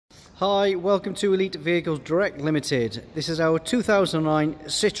Hi, welcome to Elite Vehicles Direct Limited. This is our 2009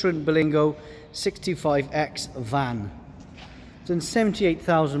 Citroën Berlingo 625X van. It's done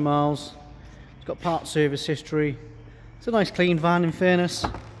 78,000 miles. It's got part service history. It's a nice clean van in fairness.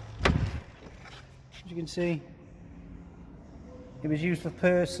 As you can see, it was used for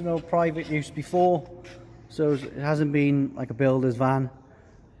personal, private use before, so it hasn't been like a builder's van.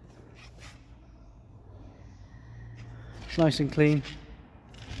 It's nice and clean.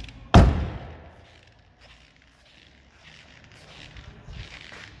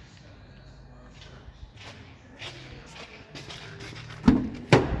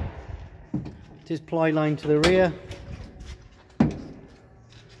 It is ply line to the rear. It's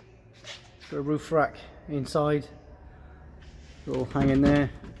got a roof rack inside. It'll all hang in there,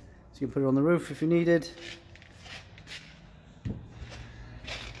 so you can put it on the roof if you needed.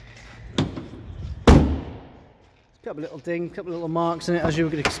 A couple of little dings, a couple of little marks in it, as you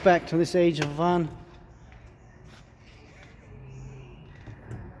would expect on this age of a van.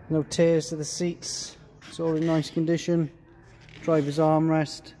 No tears to the seats. It's all in nice condition. Driver's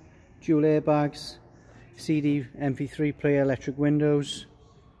armrest, dual airbags, CD MP3 player, electric windows,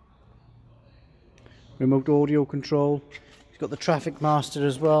 remote audio control. It's got the traffic master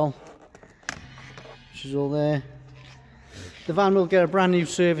as well, which is all there. The van will get a brand new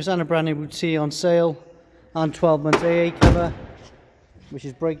service and a brand new boot on sale, and 12 months AA cover, which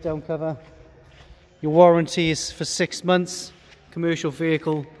is breakdown cover. Your warranty is for 6 months, commercial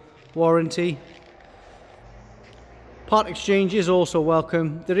vehicle warranty. Part exchange is also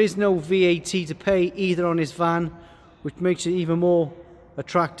welcome. There is no VAT to pay either on this van, which makes it even more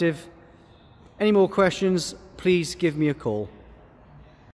attractive. Any more questions, please give me a call.